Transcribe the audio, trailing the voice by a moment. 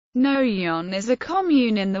Noyon is a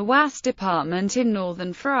commune in the Oise department in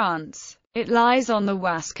northern France. It lies on the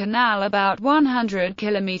Oise Canal about 100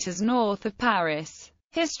 kilometers north of Paris.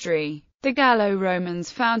 History: the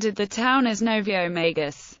Gallo-Romans founded the town as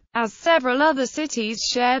Noviomagus. As several other cities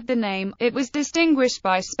shared the name, it was distinguished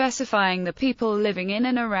by specifying the people living in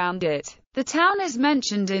and around it. The town is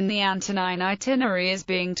mentioned in the Antonine itinerary as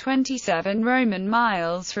being 27 Roman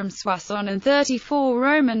miles from Soissons and 34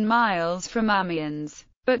 Roman miles from Amiens.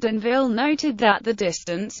 But Danville noted that the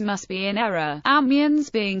distance must be in error,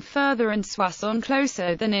 Amiens being further and Soissons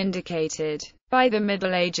closer than indicated. By the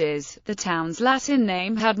Middle Ages, the town's Latin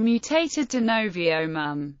name had mutated to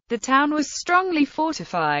Noviomum. The town was strongly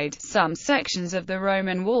fortified. Some sections of the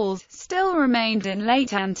Roman walls still remained in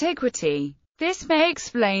late antiquity. This may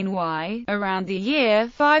explain why, around the year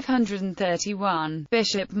 531,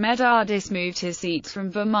 Bishop Medardus moved his seat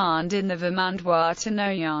from Vermand in the Vermandois to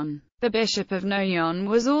Noyon. The Bishop of Noyon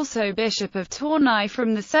was also Bishop of Tournai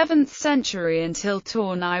from the 7th century until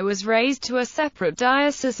Tournai was raised to a separate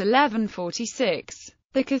diocese 1146.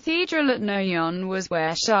 The cathedral at Noyon was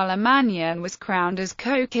where Charlemagne was crowned as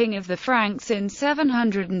co-king of the Franks in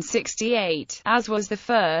 768, as was the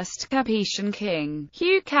first Capetian king,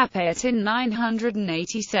 Hugh Capet, in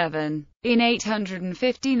 987. In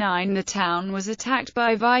 859 the town was attacked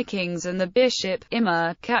by Vikings and the bishop,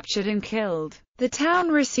 Immer, captured and killed. The town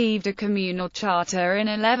received a communal charter in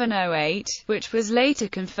 1108, which was later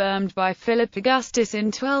confirmed by Philip Augustus in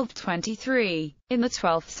 1223. In the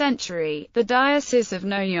 12th century, the Diocese of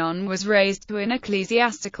Noyon was raised to an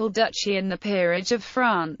ecclesiastical duchy in the Peerage of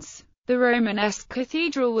France. The Romanesque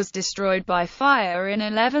cathedral was destroyed by fire in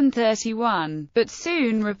 1131, but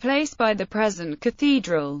soon replaced by the present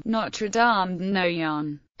cathedral, Notre Dame de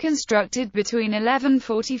Noyon. Constructed between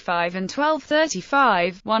 1145 and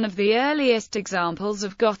 1235, one of the earliest examples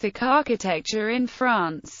of Gothic architecture in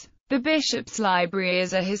France. The Bishop's Library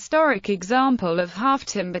is a historic example of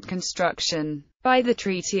half-timbered construction. By the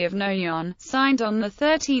Treaty of Noyon, signed on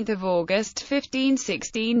 13 August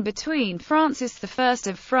 1516 between Francis I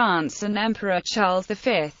of France and Emperor Charles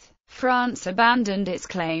V, France abandoned its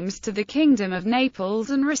claims to the Kingdom of Naples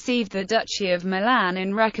and received the Duchy of Milan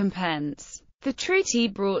in recompense. The treaty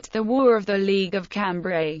brought the War of the League of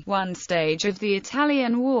Cambrai, one stage of the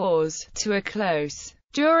Italian Wars, to a close.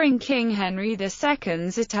 During King Henry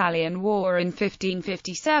II's Italian War in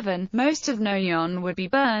 1557, most of Noyon would be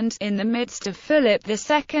burned, in the midst of Philip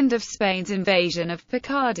II of Spain's invasion of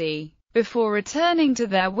Picardy, before returning to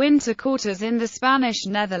their winter quarters in the Spanish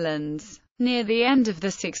Netherlands. Near the end of the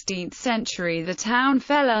 16th century the town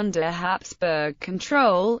fell under Habsburg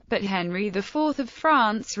control, but Henry IV of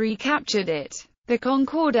France recaptured it. The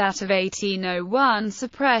Concordat of 1801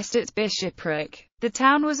 suppressed its bishopric. The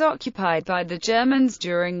town was occupied by the Germans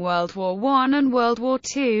during World War I and World War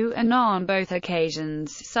II, and on both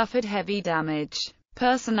occasions suffered heavy damage.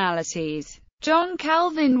 Personalities: John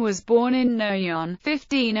Calvin was born in Noyon,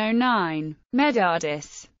 1509.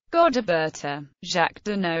 Medardus, Godberta, Jacques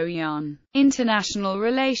de Noyon. International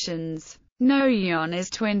relations: Noyon is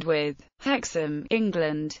twinned with Hexham,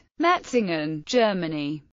 England, Metzingen,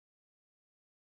 Germany.